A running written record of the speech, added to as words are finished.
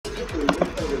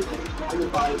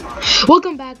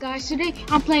Welcome back, guys. Today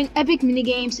I'm playing epic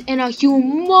minigames in a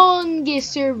humongous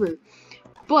server.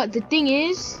 But the thing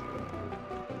is,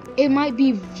 it might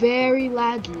be very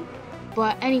laggy.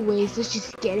 But anyways, let's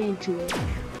just get into it.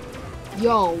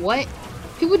 Yo, what?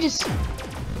 People just...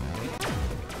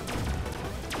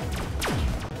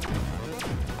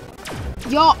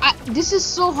 Yo, this is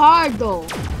so hard though.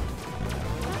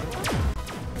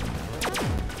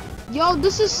 Yo,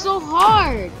 this is so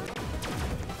hard.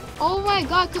 Oh my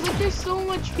god, cause like there's so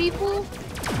much people.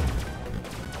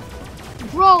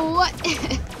 Bro, what?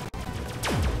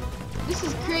 This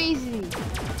is crazy.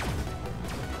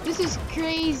 This is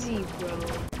crazy, bro.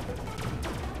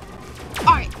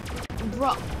 Alright,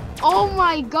 bro. Oh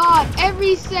my god,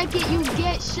 every second you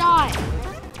get shot.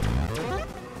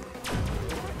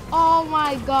 Oh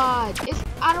my god.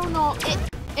 I don't know.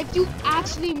 If you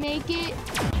actually make it,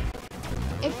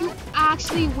 if you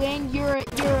actually win, you're a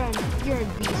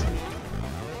beast, man.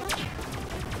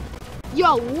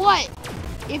 Yo, what?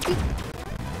 If you...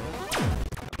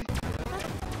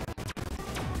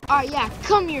 Alright, yeah,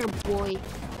 come here, boy.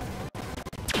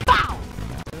 Bow!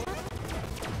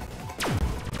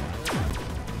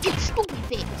 Get stupid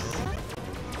face.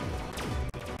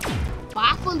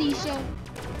 Bye, Felicia.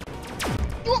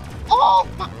 You... Oh,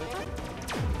 my...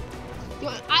 Yo,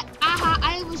 I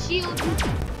have a shield.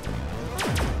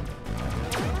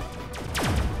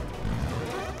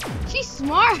 She's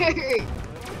smart.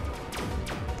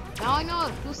 Now I know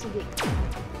what feels to be.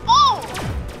 Oh!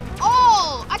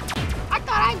 Oh! I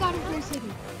thought I got it for a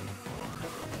second.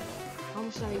 How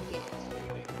much did I get?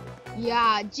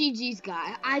 Yeah, GG's,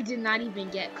 guy. I did not even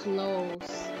get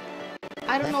close.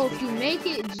 I don't know if you make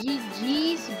it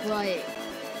GG's, but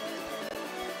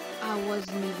I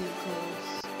wasn't even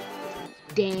close.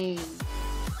 Dang.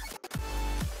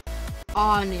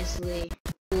 Honestly.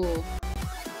 Cool.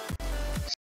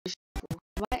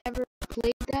 Have I ever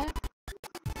played that?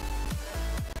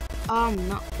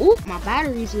 Not. Oh, my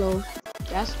battery's low.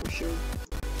 That's for sure.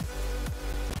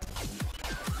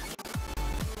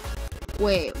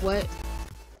 Wait, what?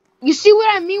 You see what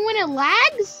I mean when it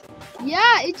lags?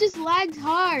 Yeah, it just lags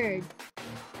hard.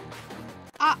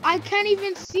 I can't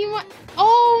even see my...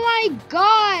 Oh my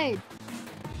god!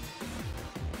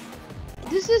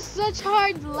 This is such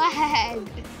hard lag.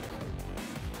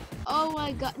 Oh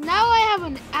my god. Now I have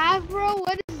an afro.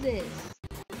 What is this?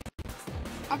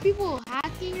 Are people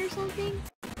hacking or something?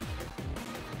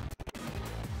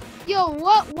 Yo,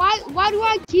 what? Why do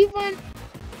I keep on...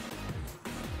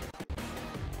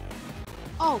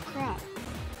 Oh crap.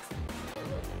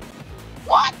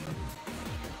 What?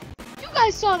 You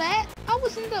guys saw that? I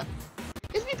was in the...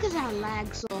 It's because I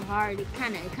lagged so hard. It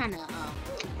kinda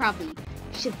probably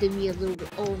shifted me a little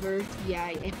bit over. Yeah,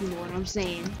 if you know what I'm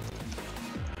saying.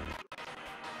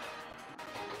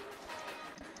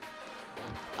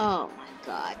 Oh my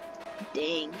god.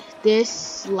 Dang.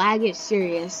 This lag is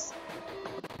serious.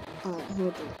 Hold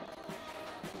on.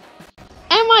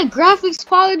 And my graphics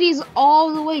quality is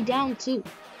all the way down too.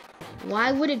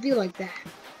 Why would it be like that?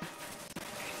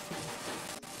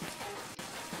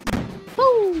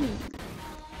 Boom!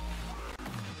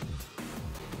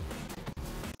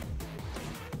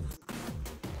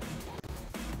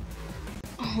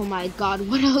 Oh my god,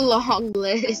 what a long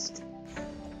list.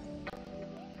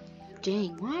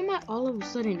 Dang, why am I all of a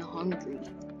sudden hungry?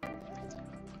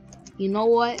 You know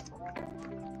what?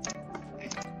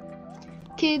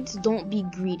 Kids, don't be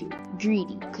greedy,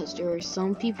 because there are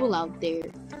some people out there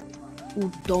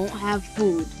who don't have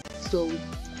food. So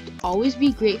always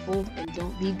be grateful and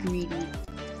don't be greedy.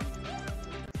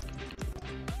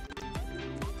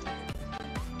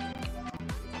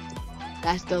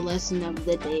 That's the lesson of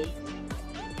the day.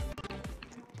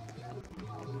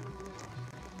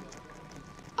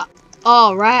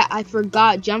 Oh, right, I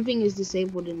forgot. Jumping is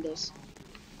disabled in this.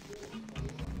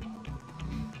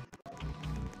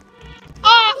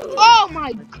 Oh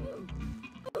my...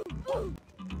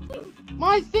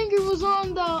 My finger was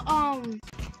on the,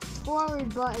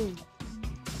 forward button.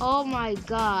 Oh my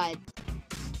god.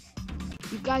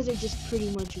 You guys are just pretty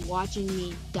much watching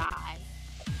me die.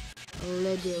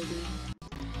 Literally.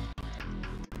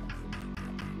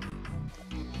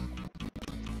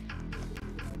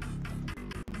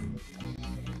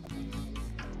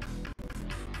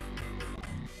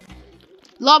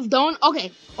 Love donut.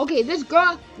 Okay. This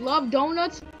girl, Love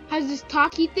Donuts, has this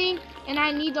Taki thing, and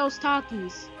I need those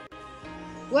Takis.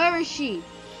 Where is she?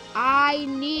 I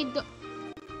need the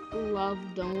Love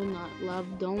Donut. Love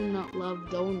Donut. Love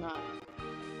Donut.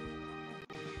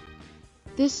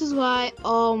 This is why.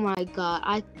 Oh my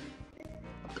god.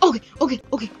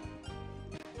 Okay.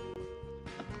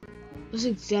 Let's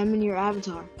examine your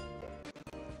avatar.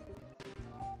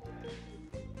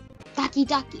 Taki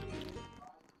Taki.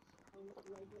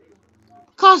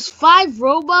 Cost 5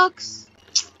 Robux?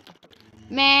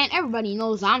 Man, everybody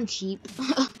knows I'm cheap.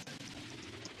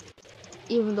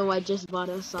 Even though I just bought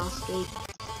a sauce cake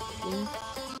thing.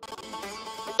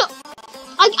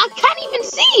 I can't even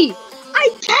see! I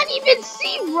can't even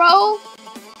see, bro!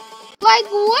 Like,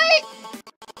 what?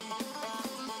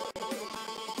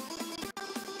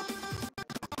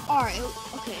 Alright,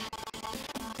 okay.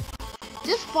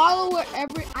 Just follow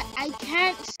wherever. I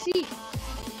can't see.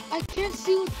 I can't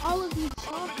see what all of you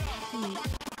talk to me.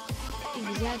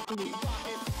 Exactly.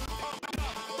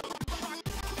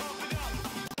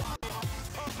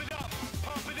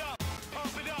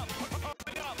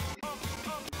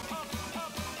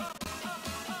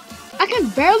 I can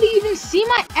barely even see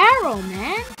my arrow,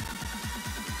 man.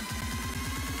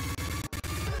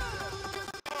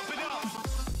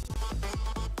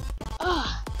 Ugh.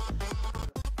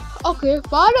 Okay,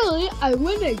 finally, I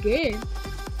win again.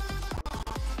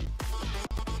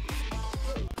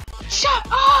 Shut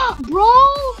up, bro!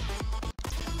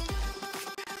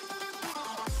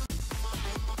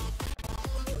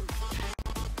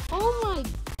 Oh my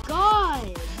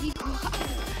god! Be quiet.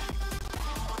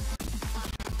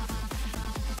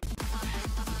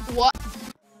 What?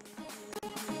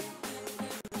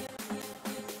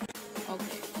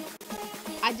 Okay.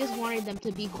 I just wanted them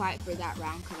to be quiet for that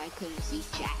round because I couldn't see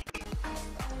Jack.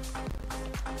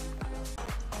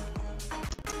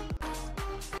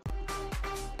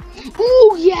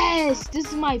 Oh yes! This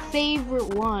is my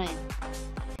favorite one.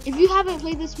 If you haven't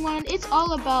played this one, it's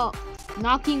all about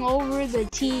knocking over the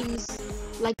team's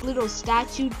like little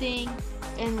statue thing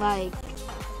and like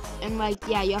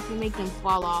yeah, you have to make them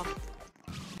fall off.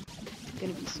 It's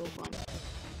gonna be so fun.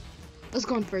 Let's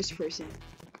go in first person.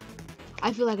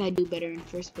 I feel like I do better in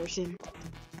first person.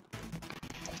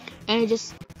 And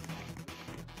this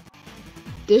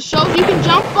shows you can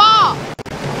jump off.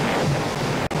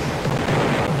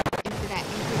 Into that.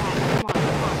 Come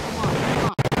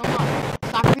on.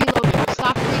 Stop reloading.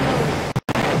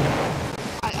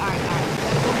 Alright.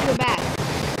 Gotta go to the back.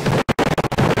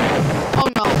 Oh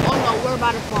no, we're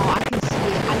about to fall. I can see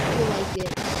it. I feel like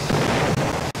it.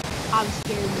 I'm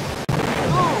scared.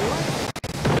 No, what?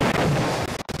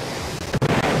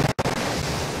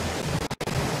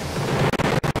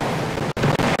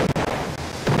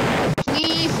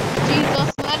 Please, Jesus,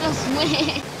 let us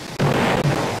win.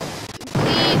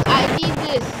 Please, I need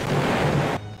this.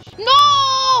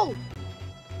 No!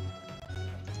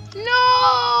 No!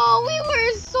 We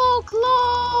were so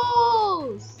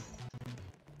close!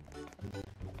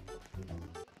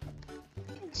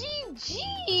 GG!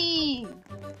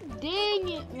 Dang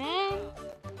it, man.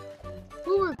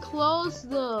 We were close,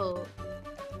 though.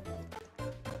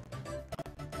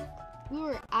 We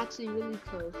were actually really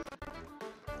close.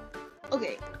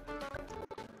 Okay.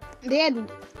 They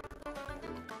had...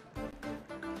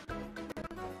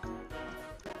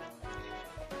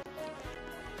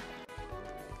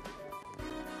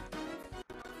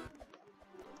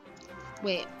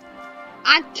 Wait.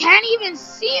 I can't even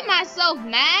see myself,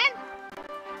 man!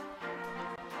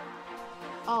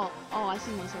 Oh, I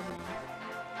see myself now.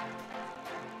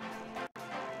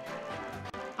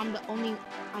 I'm the only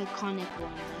iconic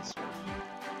one, that's why.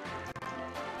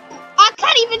 I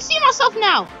can't even see myself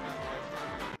now!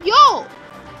 Yo!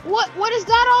 What is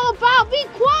that all about? Be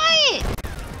quiet!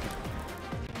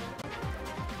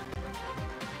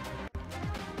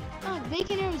 Oh,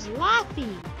 Baconator is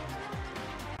laughing.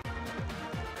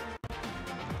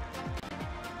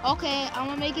 Okay, I'm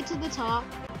gonna make it to the top.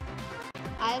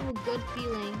 I have a good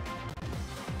feeling.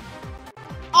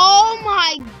 Oh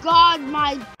my god,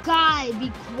 my guy,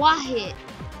 be quiet.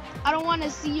 I don't want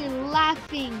to see you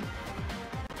laughing.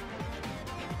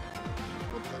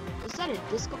 What the, is that a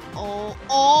disco?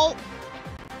 Oh.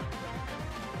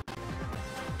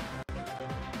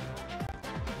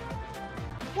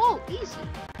 Whoa, easy.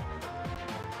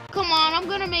 Come on, I'm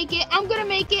gonna make it.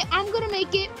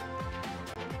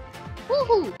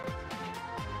 Woohoo.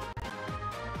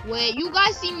 Wait, you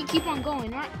guys see me keep on going,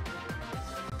 right?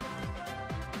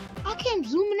 I can't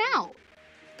zoom out.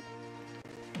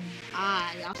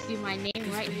 Ah, y'all see my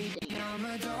name right there.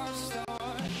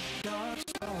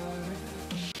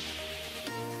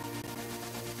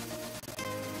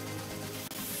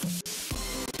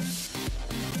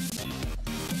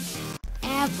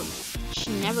 Ever. She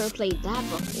never played that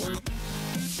before.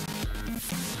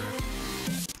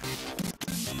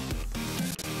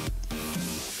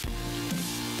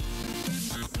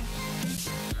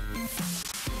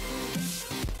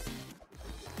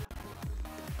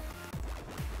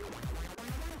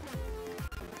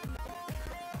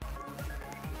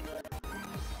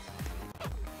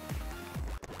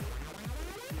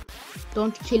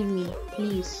 Don't kill me,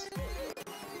 please.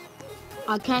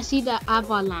 I can't see the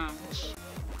avalanche.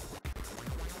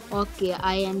 Okay,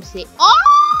 I am safe.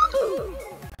 Oh!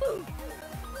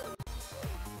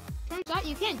 Turns out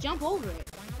you can't jump over it.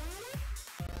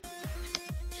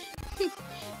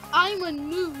 I'm a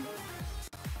noob.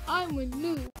 I'm a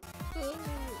noob.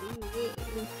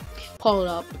 Hold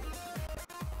up.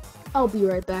 I'll be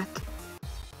right back.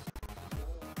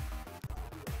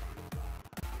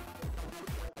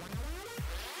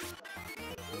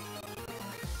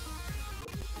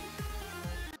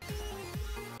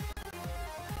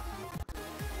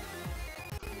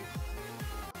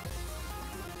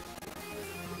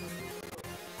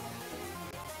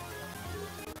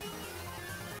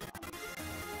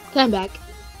 Okay, I'm back.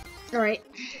 Alright.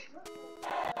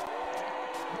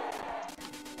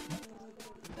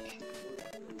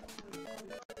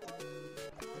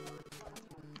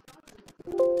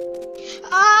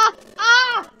 Ah!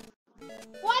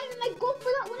 Why didn't I go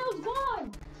for that when I was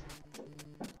gone?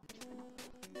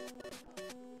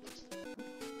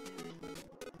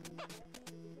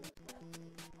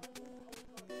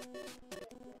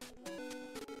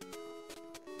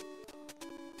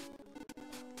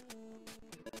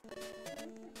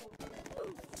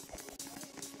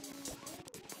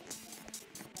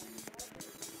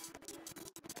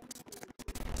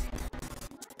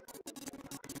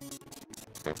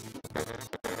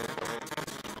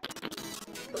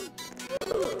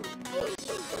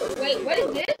 Wait, what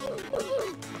is this?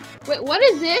 Wait, what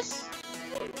is this?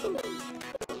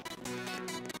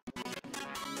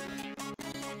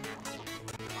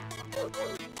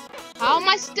 How am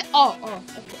I still? Oh,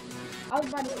 okay. I was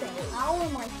about to say, how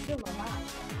am I still alive?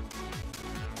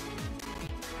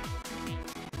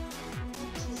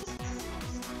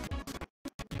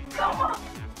 Come on!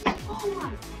 Oh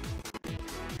my!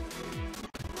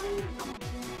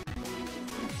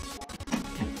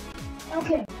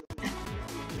 Okay.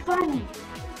 Finally.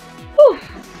 Whew.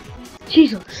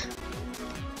 Jesus.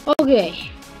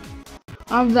 Okay.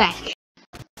 I'm back.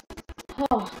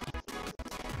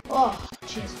 Oh,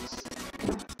 Jesus.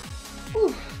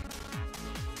 Whew.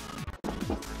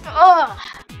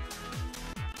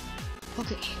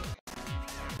 Okay.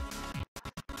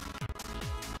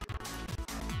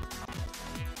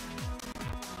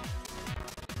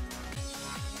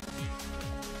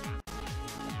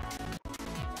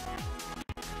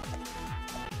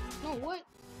 No, what?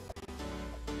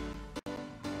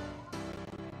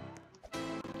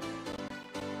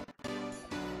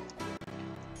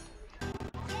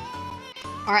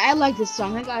 Alright, I like this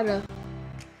song. I got a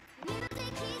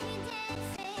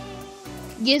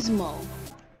Gizmo.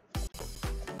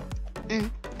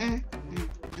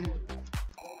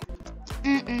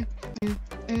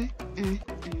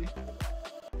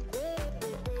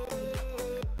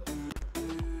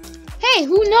 Hey,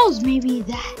 who knows? Maybe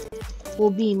that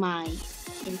will be my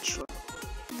intro.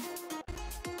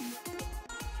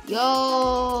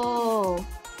 Yo,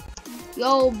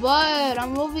 bud,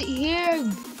 I'm over here,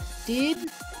 dude.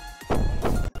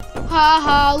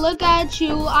 Haha, look at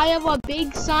you. I have a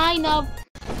big sign up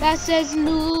that says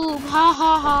noob. Ha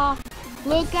ha ha.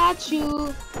 Look at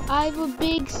you. I have a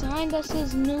big sign that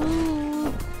says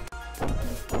noob.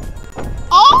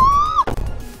 Oh!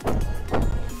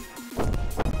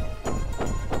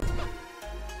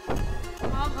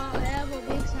 Haha, I have a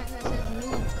big sign that says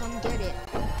noob. Come get it.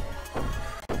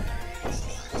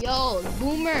 Yo,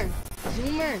 Boomer,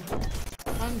 Zoomer,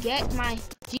 come get my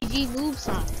GG noob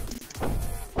sign.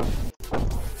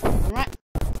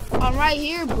 I'm right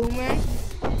here, Boomer.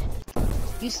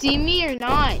 You see me or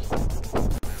not?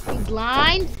 You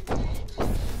blind?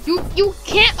 You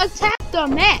can't attack the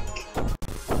mech.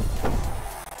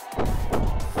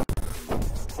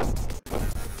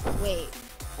 Wait.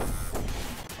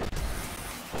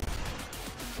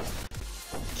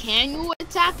 Can you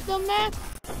attack the mech?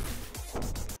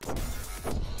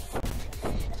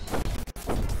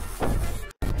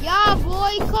 Yeah,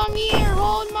 boy, come here.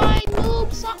 Hold my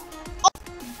noob sign.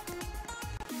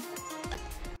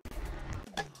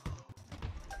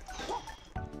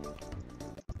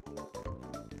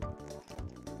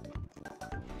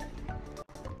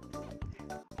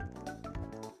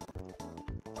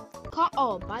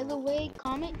 Oh, by the way,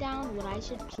 comment down what I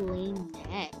should play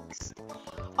next.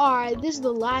 Alright, this is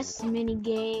the last mini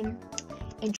game.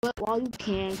 Enjoy it while you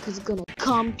can, because it's gonna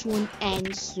come to an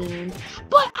end soon.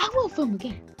 But I will film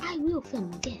again. I will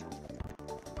film again.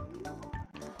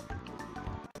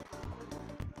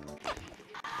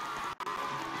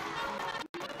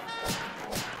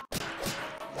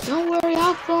 Don't worry,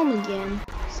 I'll film again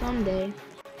someday.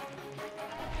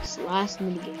 It's the last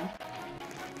mini game.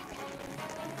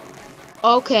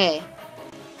 Okay.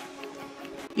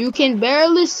 You can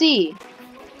barely see.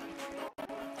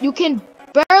 You can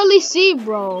barely see,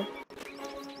 bro.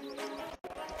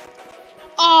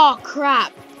 Oh,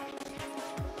 crap.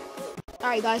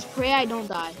 Alright, guys, pray I don't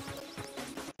die.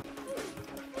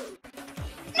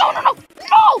 No, no, no,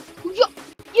 no!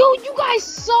 You guys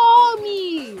saw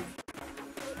me!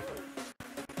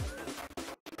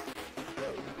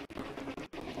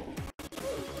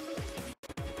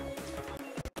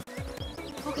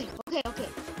 Okay, okay, okay.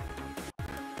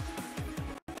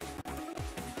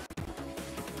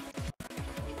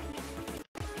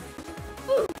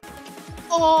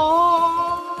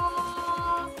 Oh!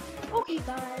 Okay,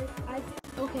 guys,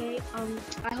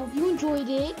 I hope you enjoyed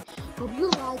it. Hope you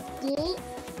liked it.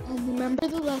 And remember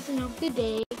the lesson of the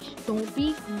day. Don't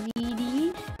be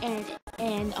greedy and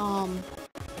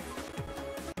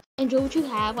enjoy what you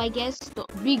have, I guess.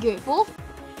 Be grateful.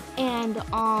 And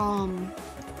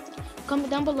comment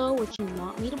down below what you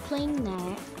want me to play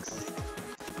next.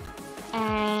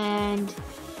 And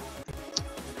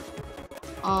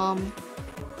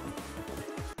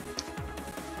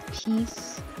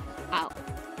peace out.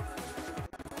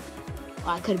 Oh,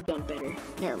 I could have done better.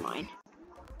 Never mind.